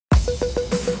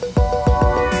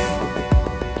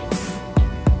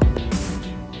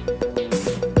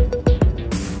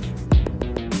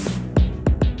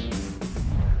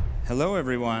Hello,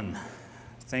 everyone.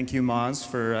 Thank you, Moz,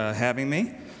 for having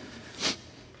me.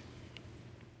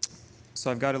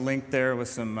 So I've got a link there with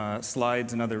some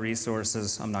slides and other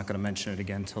resources. I'm not going to mention it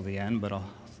again till the end, but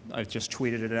I just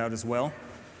tweeted it out as well.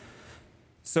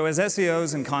 So as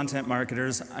SEOs and content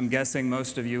marketers, I'm guessing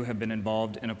most of you have been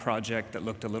involved in a project that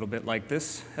looked a little bit like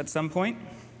this at some point.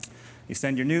 You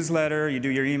send your newsletter, you do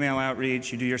your email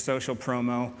outreach, you do your social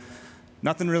promo.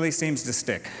 Nothing really seems to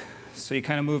stick. So you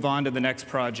kind of move on to the next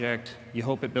project. You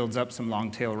hope it builds up some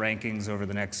long-tail rankings over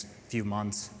the next few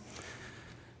months.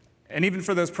 And even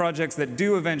for those projects that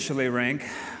do eventually rank,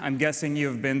 I'm guessing you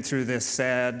have been through this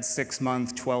sad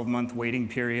 6-month, 12-month waiting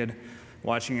period,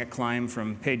 watching it climb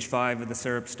from page 5 of the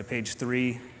SERPs to page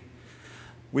 3.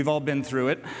 We've all been through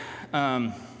it.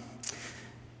 As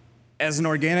an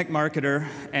organic marketer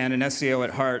and an SEO at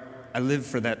heart, I live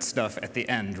for that stuff at the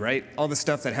end, right? All the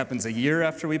stuff that happens a year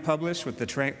after we publish with the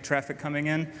traffic coming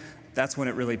in, that's when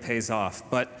it really pays off.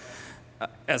 But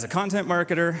as a content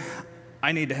marketer,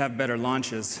 I need to have better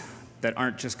launches that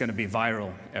aren't just going to be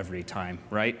viral every time,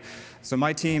 right? So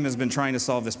my team has been trying to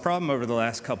solve this problem over the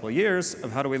last couple of years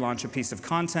of how do we launch a piece of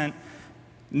content,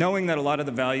 knowing that a lot of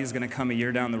the value is going to come a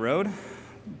year down the road,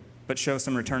 but show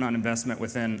some return on investment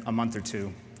within a month or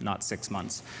two, not 6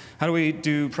 months. How do we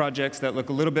do projects that look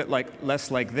a little bit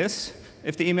less like this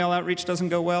if the email outreach doesn't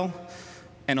go well,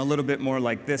 and a little bit more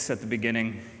like this at the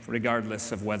beginning,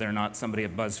 regardless of whether or not somebody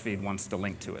at BuzzFeed wants to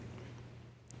link to it?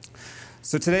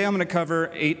 So today I'm going to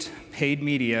cover 8 paid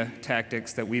media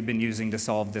tactics that we've been using to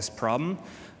solve this problem,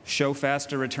 show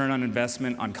faster return on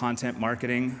investment on content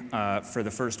marketing for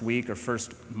the first week or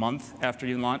first month after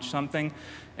you launch something,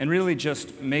 and really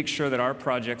just make sure that our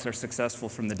projects are successful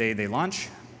from the day they launch,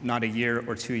 not a year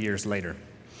or 2 years later.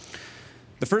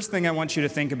 The first thing I want you to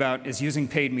think about is using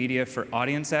paid media for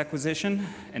audience acquisition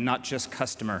and not just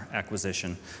customer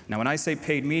acquisition. Now, when I say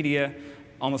paid media,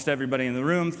 almost everybody in the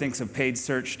room thinks of paid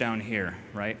search down here,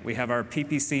 right? We have our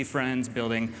PPC friends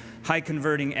building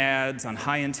high-converting ads on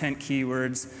high-intent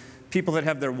keywords, people that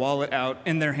have their wallet out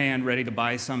in their hand ready to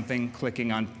buy something,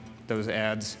 clicking on those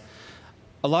ads.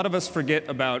 A lot of us forget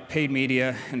about paid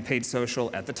media and paid social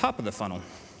at the top of the funnel.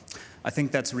 I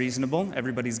think that's reasonable.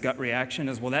 Everybody's gut reaction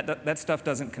is, well, that stuff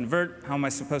doesn't convert. How am I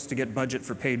supposed to get budget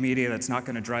for paid media that's not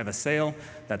going to drive a sale?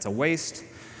 That's a waste.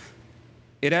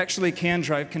 It actually can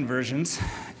drive conversions,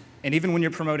 and even when you're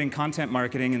promoting content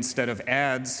marketing instead of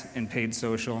ads in paid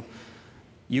social,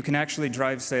 you can actually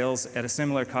drive sales at a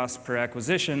similar cost per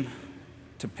acquisition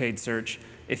to paid search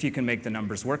if you can make the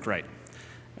numbers work right.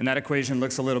 And that equation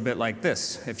looks a little bit like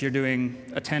this. If you're doing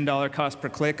a $10 cost per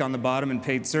click on the bottom in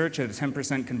paid search at a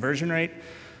 10% conversion rate,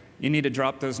 you need to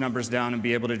drop those numbers down and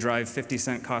be able to drive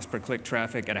 50-cent cost per click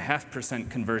traffic at a 0.5%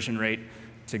 conversion rate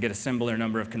to get a similar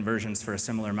number of conversions for a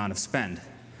similar amount of spend.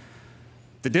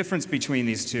 The difference between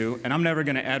these two, and I'm never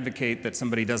going to advocate that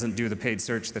somebody doesn't do the paid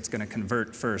search that's going to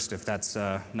convert first if that's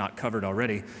not covered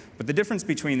already, but the difference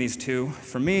between these two,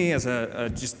 for me as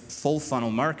a just full funnel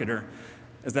marketer,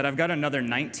 is that I've got another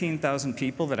 19,000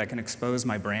 people that I can expose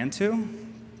my brand to.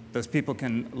 Those people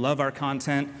can love our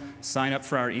content, sign up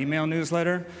for our email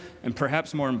newsletter, and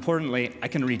perhaps more importantly, I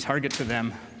can retarget to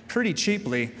them pretty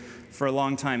cheaply for a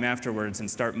long time afterwards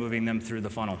and start moving them through the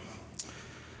funnel.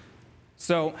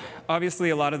 So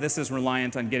obviously, a lot of this is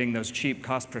reliant on getting those cheap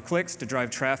cost per clicks to drive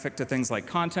traffic to things like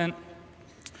content.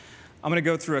 I'm going to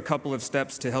go through a couple of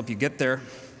steps to help you get there.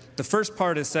 The first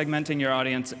part is segmenting your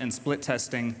audience and split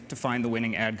testing to find the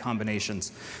winning ad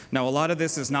combinations. Now, a lot of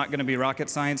this is not going to be rocket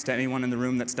science to anyone in the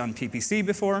room that's done PPC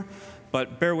before,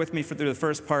 but bear with me through the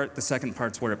first part. The second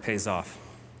part's where it pays off.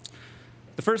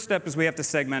 The first step is we have to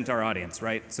segment our audience,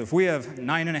 right? So if we have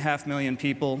 9.5 million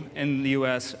people in the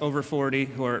US over 40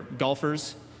 who are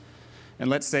golfers, and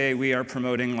let's say we are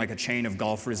promoting like a chain of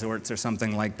golf resorts or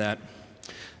something like that,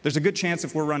 there's a good chance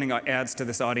if we're running ads to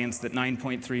this audience that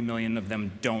 9.3 million of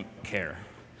them don't care.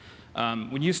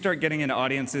 When you start getting into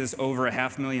audiences over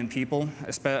 500,000 people,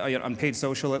 on paid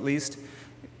social at least,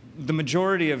 the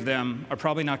majority of them are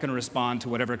probably not going to respond to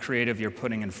whatever creative you're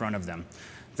putting in front of them.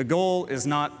 The goal is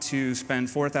not to spend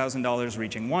 $4,000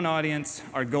 reaching one audience.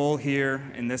 Our goal here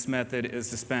in this method is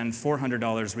to spend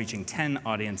 $400 reaching 10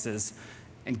 audiences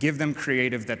and give them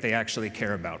creative that they actually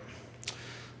care about.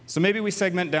 So maybe we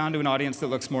segment down to an audience that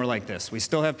looks more like this. We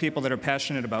still have people that are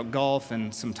passionate about golf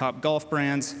and some top golf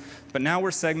brands, but now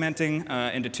we're segmenting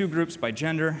into 2 groups by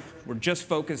gender. We're just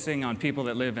focusing on people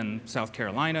that live in South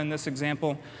Carolina in this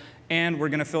example, and we're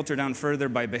going to filter down further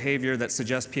by behavior that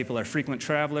suggests people are frequent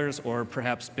travelers or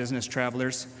perhaps business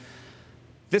travelers.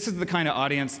 This is the kind of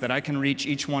audience that I can reach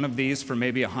each one of these for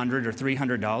maybe $100 or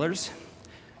 $300.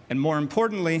 And more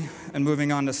importantly, and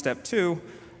moving on to step 2,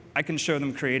 I can show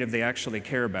them creative they actually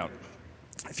care about.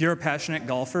 If you're a passionate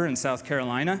golfer in South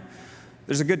Carolina,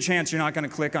 there's a good chance you're not going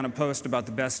to click on a post about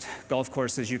the best golf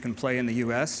courses you can play in the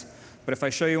US. But if I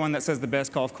show you one that says the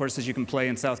best golf courses you can play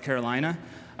in South Carolina,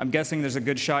 I'm guessing there's a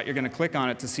good shot you're going to click on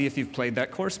it to see if you've played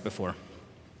that course before.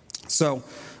 So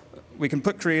we can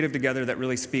put creative together that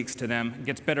really speaks to them,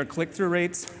 gets better click-through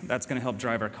rates. That's going to help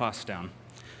drive our costs down.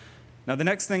 Now, the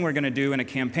next thing we're going to do in a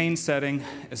campaign setting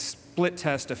is split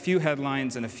test a few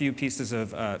headlines and a few pieces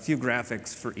of few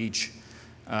graphics for each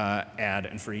ad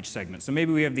and for each segment. So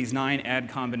maybe we have these 9 ad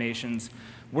combinations.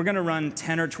 We're going to run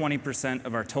 10 or 20%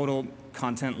 of our total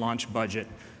content launch budget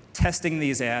testing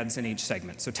these ads in each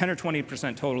segment. So 10 or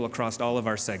 20% total across all of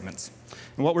our segments.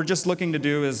 And what we're just looking to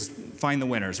do is find the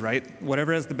winners, right?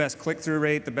 Whatever has the best click-through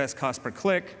rate, the best cost per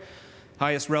click,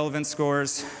 highest relevance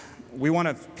scores. We want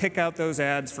to pick out those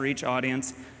ads for each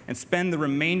audience and spend the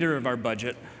remainder of our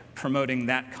budget promoting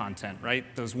that content, right?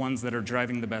 Those ones that are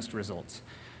driving the best results.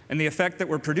 And the effect that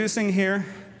we're producing here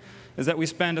is that we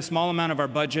spend a small amount of our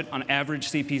budget on average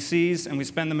CPCs, and we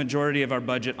spend the majority of our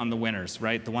budget on the winners,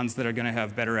 right? The ones that are going to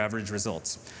have better average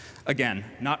results. Again,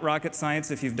 not rocket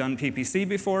science if you've done PPC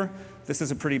before. This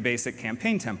is a pretty basic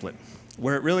campaign template.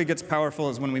 Where it really gets powerful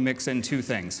is when we mix in 2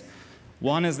 things.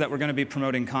 One is that we're going to be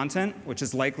promoting content, which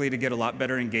is likely to get a lot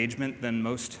better engagement than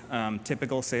most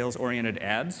typical sales-oriented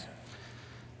ads.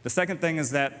 The second thing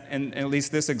is that, in at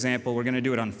least this example, we're going to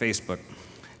do it on Facebook.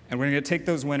 And we're going to take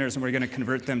those winners and we're going to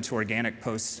convert them to organic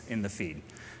posts in the feed.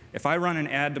 If I run an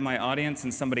ad to my audience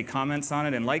and somebody comments on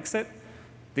it and likes it,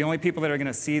 the only people that are going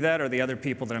to see that are the other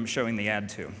people that I'm showing the ad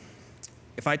to.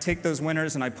 If I take those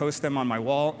winners and I post them on my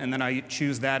wall and then I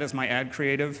choose that as my ad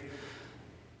creative,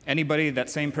 anybody, that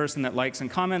same person that likes and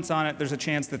comments on it, there's a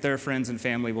chance that their friends and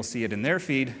family will see it in their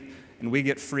feed, and we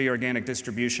get free organic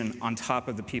distribution on top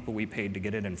of the people we paid to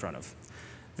get it in front of.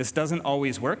 This doesn't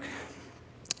always work.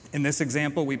 In this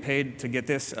example, we paid to get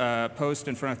this post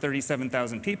in front of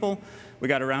 37,000 people. We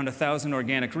got around 1,000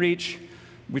 organic reach.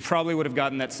 We probably would have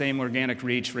gotten that same organic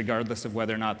reach regardless of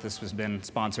whether or not this was been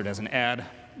sponsored as an ad.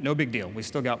 No big deal. We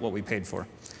still got what we paid for.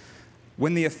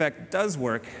 When the effect does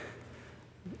work,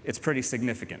 it's pretty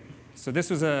significant. So this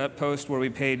was a post where we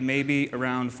paid maybe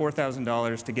around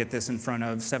 $4,000 to get this in front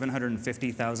of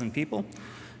 750,000 people.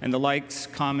 And the likes,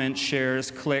 comments, shares,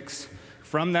 clicks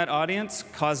from that audience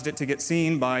caused it to get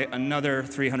seen by another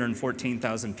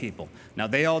 314,000 people. Now,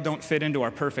 they all don't fit into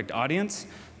our perfect audience.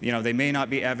 You know, they may not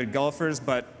be avid golfers,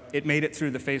 but it made it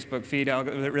through the Facebook feed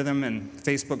algorithm, and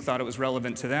Facebook thought it was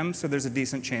relevant to them, so there's a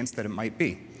decent chance that it might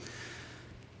be.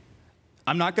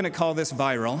 I'm not going to call this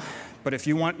viral, but if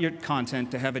you want your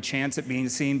content to have a chance at being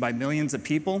seen by millions of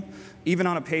people, even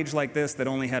on a page like this that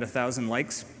only had 1,000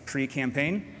 likes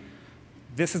pre-campaign,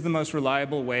 this is the most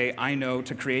reliable way I know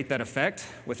to create that effect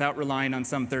without relying on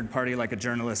some third party like a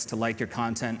journalist to like your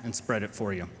content and spread it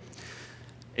for you.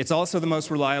 It's also the most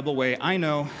reliable way I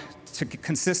know to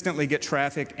consistently get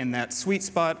traffic in that sweet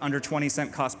spot under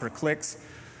 20-cent cost per clicks.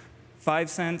 5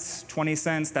 cents, 20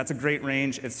 cents, that's a great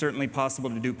range. It's certainly possible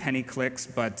to do penny clicks,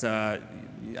 but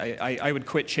I would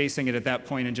quit chasing it at that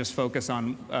point and just focus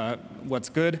on what's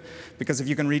good, because if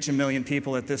you can reach 1 million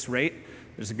people at this rate,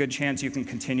 there's a good chance you can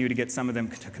continue to get some of them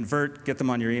to convert, get them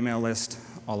on your email list,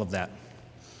 all of that.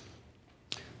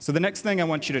 So the next thing I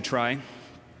want you to try,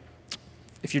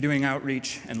 if you're doing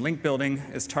outreach and link building,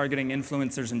 is targeting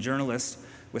influencers and journalists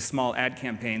with small ad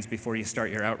campaigns before you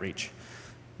start your outreach.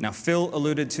 Now, Phil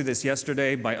alluded to this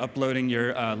yesterday by uploading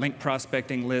your link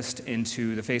prospecting list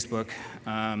into the Facebook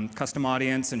custom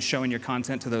audience and showing your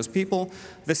content to those people.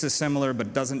 This is similar,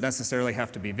 but doesn't necessarily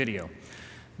have to be video.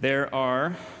 There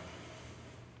are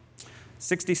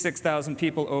 66,000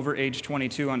 people over age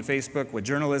 22 on Facebook with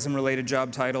journalism-related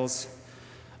job titles,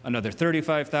 another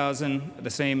 35,000 the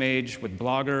same age with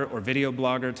blogger or video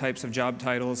blogger types of job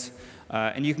titles,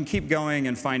 and you can keep going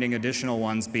and finding additional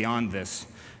ones beyond this.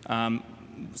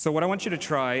 So what I want you to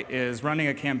try is running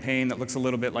a campaign that looks a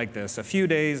little bit like this. A few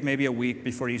days, maybe a week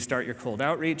before you start your cold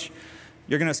outreach,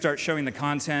 you're going to start showing the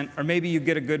content, or maybe you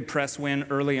get a good press win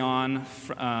early on,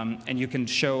 and you can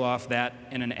show off that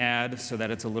in an ad so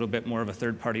that it's a little bit more of a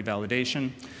third-party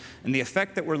validation. And the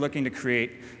effect that we're looking to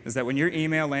create is that when your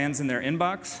email lands in their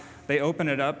inbox, they open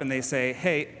it up and they say,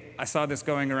 hey, I saw this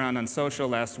going around on social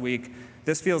last week.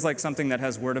 This feels like something that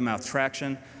has word-of-mouth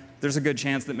traction. There's a good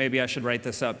chance that maybe I should write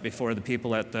this up before the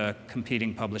people at the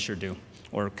competing publisher do,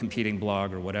 or competing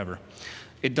blog or whatever.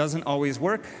 It doesn't always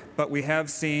work, but we have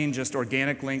seen just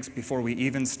organic links before we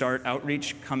even start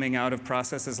outreach coming out of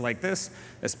processes like this,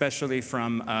 especially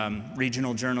from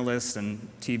regional journalists and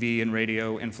TV and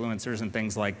radio influencers and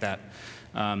things like that.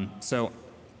 So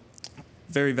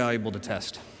very valuable to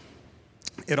test.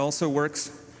 It also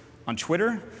works on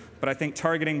Twitter, but I think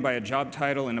targeting by a job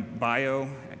title and a bio,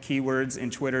 keywords in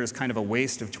Twitter is kind of a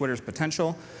waste of Twitter's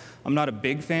potential. I'm not a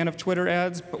big fan of Twitter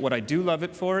ads, but what I do love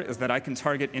it for is that I can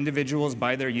target individuals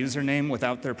by their username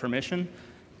without their permission.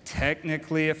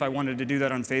 Technically, if I wanted to do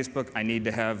that on Facebook, I need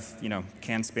to have,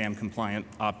 CAN spam compliant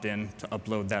opt-in to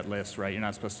upload that list, right? You're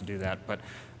not supposed to do that. But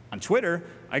on Twitter,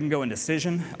 I can go into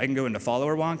Cision, I can go into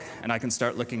follower wonk, and I can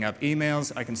start looking up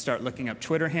emails, I can start looking up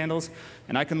Twitter handles,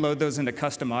 and I can load those into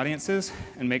custom audiences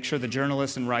and make sure the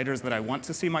journalists and writers that I want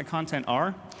to see my content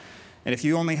are. And if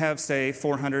you only have, say,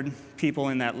 400 people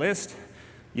in that list,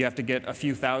 you have to get a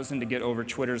few thousand to get over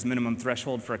Twitter's minimum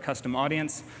threshold for a custom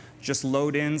audience. Just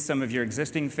load in some of your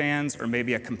existing fans or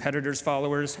maybe a competitor's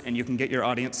followers, and you can get your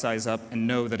audience size up and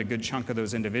know that a good chunk of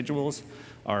those individuals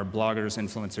are bloggers,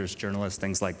 influencers, journalists,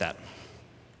 things like that.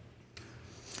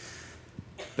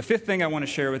 The fifth thing I want to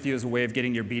share with you is a way of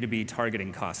getting your B2B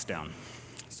targeting costs down.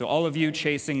 So all of you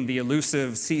chasing the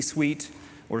elusive C-suite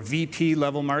or VP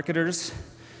level marketers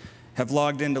have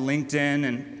logged into LinkedIn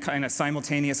and kind of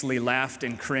simultaneously laughed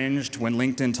and cringed when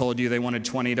LinkedIn told you they wanted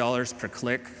 $20 per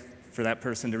click for that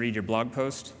person to read your blog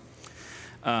post.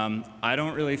 I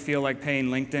don't really feel like paying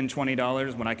LinkedIn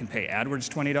 $20 when I can pay AdWords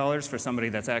 $20 for somebody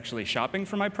that's actually shopping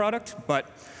for my product, but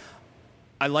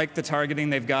I like the targeting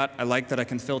they've got. I like that I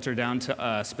can filter down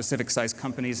to specific size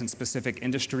companies and specific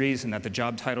industries, and that the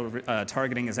job title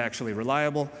targeting is actually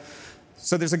reliable.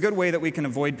 So there's a good way that we can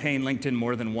avoid paying LinkedIn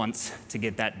more than once to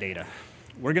get that data.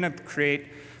 We're going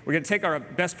to take our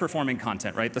best performing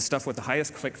content, right? The stuff with the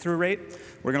highest click-through rate.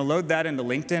 We're going to load that into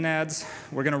LinkedIn ads.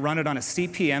 We're going to run it on a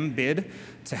CPM bid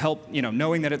to help,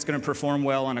 knowing that it's going to perform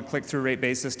well on a click-through rate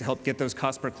basis to help get those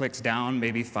cost per clicks down,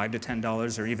 maybe $5 to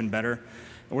 $10 or even better.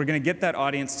 And we're going to get that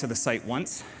audience to the site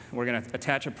once. We're going to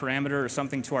attach a parameter or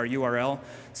something to our URL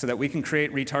so that we can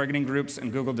create retargeting groups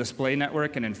in Google Display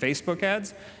Network and in Facebook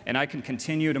ads. And I can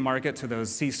continue to market to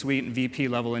those C-suite and VP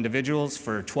level individuals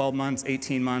for 12 months,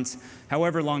 18 months,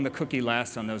 however long the cookie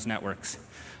lasts on those networks.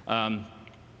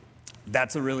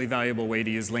 That's a really valuable way to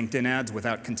use LinkedIn ads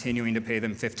without continuing to pay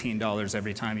them $15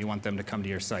 every time you want them to come to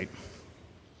your site.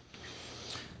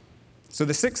 So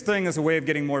the sixth thing is a way of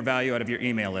getting more value out of your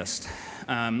email list.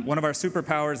 One of our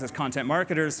superpowers as content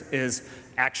marketers is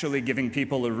actually giving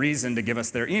people a reason to give us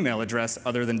their email address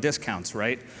other than discounts,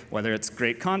 right? Whether it's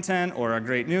great content or a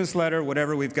great newsletter,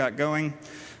 whatever we've got going.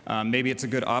 Maybe it's a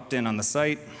good opt-in on the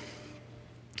site.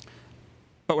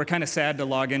 But we're kind of sad to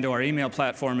log into our email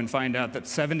platform and find out that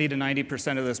 70 to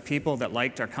 90% of those people that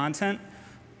liked our content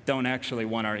don't actually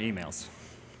want our emails.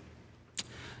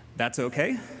 That's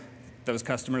okay. Those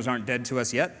customers aren't dead to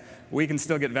us yet. We can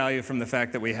still get value from the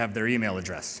fact that we have their email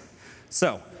address.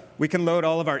 So we can load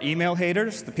all of our email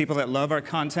haters, the people that love our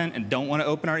content and don't want to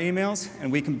open our emails,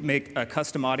 and we can make a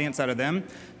custom audience out of them,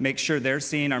 make sure they're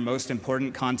seeing our most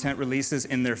important content releases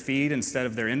in their feed instead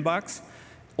of their inbox.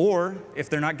 Or if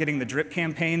they're not getting the drip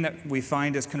campaign that we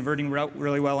find is converting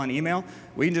really well on email,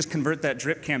 we can just convert that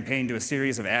drip campaign to a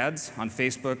series of ads on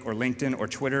Facebook or LinkedIn or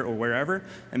Twitter or wherever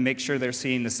and make sure they're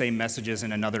seeing the same messages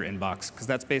in another inbox, because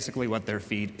that's basically what their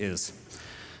feed is.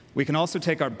 We can also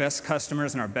take our best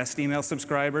customers and our best email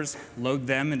subscribers, load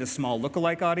them into small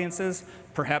lookalike audiences,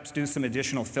 perhaps do some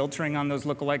additional filtering on those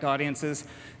lookalike audiences,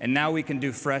 and now we can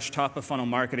do fresh top-of-funnel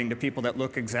marketing to people that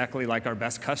look exactly like our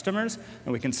best customers,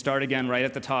 and we can start again right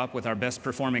at the top with our best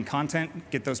performing content,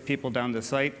 get those people down to the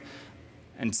site,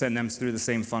 and send them through the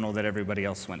same funnel that everybody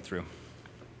else went through.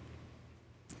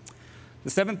 The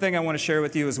seventh thing I want to share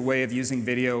with you is a way of using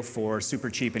video for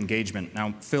super cheap engagement.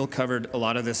 Now, Phil covered a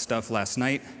lot of this stuff last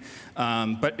night,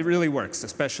 but it really works,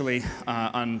 especially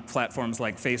on platforms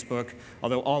like Facebook,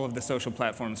 although all of the social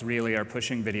platforms really are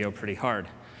pushing video pretty hard.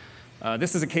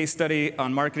 This is a case study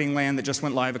on Marketing Land that just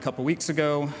went live a couple weeks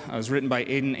ago. It was written by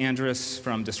Aidan Andrus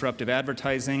from Disruptive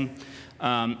Advertising.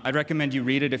 I'd recommend you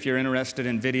read it if you're interested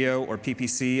in video or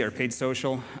PPC or paid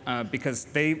social, because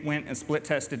they went and split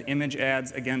tested image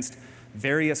ads against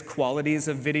various qualities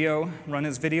of video run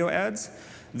as video ads.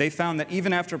 They found that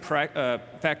even after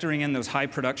factoring in those high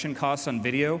production costs on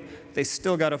video, they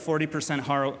still got a 40%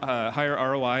 higher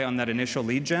ROI on that initial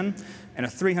lead gen and a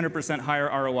 300% higher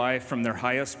ROI from their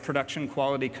highest production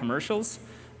quality commercials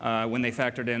when they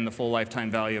factored in the full lifetime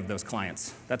value of those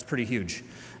clients. That's pretty huge.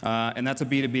 And that's a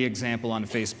B2B example on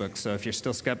Facebook. So if you're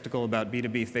still skeptical about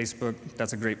B2B Facebook,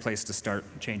 that's a great place to start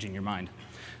changing your mind.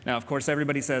 Now, of course,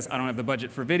 everybody says, I don't have the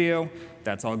budget for video.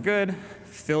 That's all good.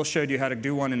 Phil showed you how to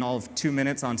do one in all of 2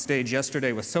 minutes on stage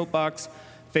yesterday with Soapbox.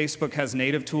 Facebook has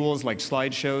native tools like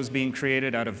slideshows being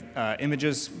created out of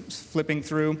images flipping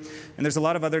through. And there's a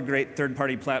lot of other great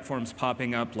third-party platforms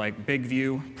popping up like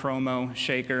BigView, Promo,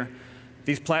 Shaker.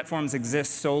 These platforms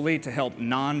exist solely to help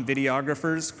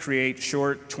non-videographers create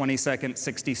short 20-second,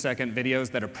 60-second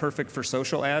videos that are perfect for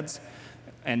social ads.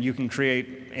 And you can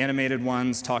create animated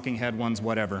ones, talking head ones,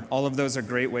 whatever. All of those are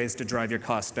great ways to drive your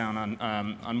costs down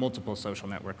on multiple social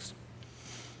networks.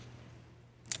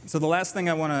 So the last thing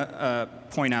I want to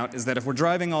point out is that if we're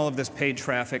driving all of this paid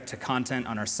traffic to content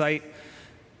on our site,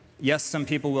 yes, some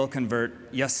people will convert.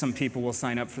 Yes, some people will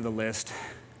sign up for the list.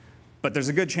 But there's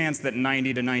a good chance that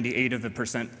 90 to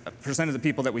 98% of the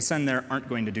people that we send there aren't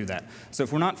going to do that. So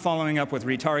if we're not following up with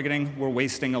retargeting, we're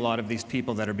wasting a lot of these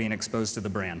people that are being exposed to the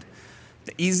brand.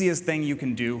 The easiest thing you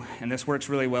can do, and this works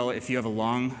really well if you have a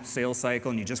long sales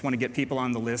cycle and you just want to get people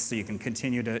on the list so you can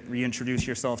continue to reintroduce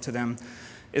yourself to them,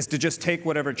 is to just take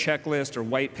whatever checklist or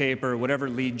white paper, or whatever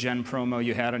lead gen promo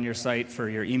you had on your site for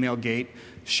your email gate,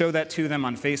 show that to them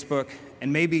on Facebook,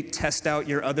 and maybe test out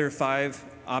your other 5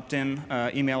 opt-in,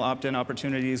 email opt-in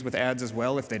opportunities with ads as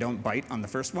well if they don't bite on the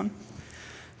first one.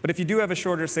 But if you do have a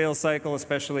shorter sales cycle,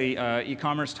 especially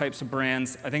e-commerce types of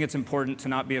brands, I think it's important to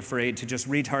not be afraid to just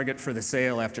retarget for the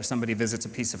sale after somebody visits a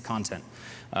piece of content.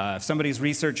 If somebody's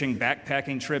researching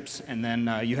backpacking trips and then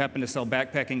you happen to sell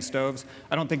backpacking stoves,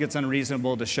 I don't think it's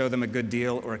unreasonable to show them a good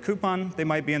deal or a coupon. They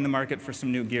might be in the market for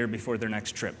some new gear before their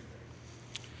next trip.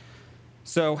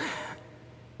 So,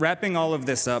 wrapping all of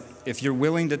this up, if you're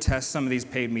willing to test some of these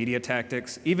paid media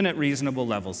tactics, even at reasonable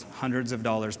levels, hundreds of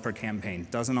dollars per campaign,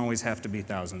 doesn't always have to be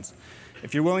thousands.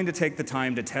 If you're willing to take the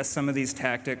time to test some of these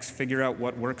tactics, figure out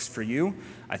what works for you,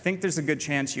 I think there's a good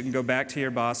chance you can go back to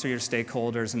your boss or your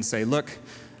stakeholders and say, look,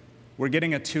 we're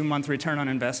getting a 2-month return on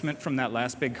investment from that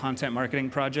last big content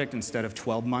marketing project instead of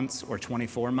 12 months or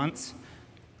 24 months.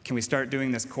 Can we start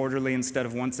doing this quarterly instead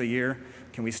of once a year?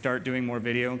 Can we start doing more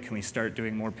video? Can we start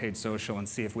doing more paid social and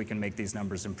see if we can make these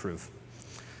numbers improve?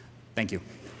 Thank you.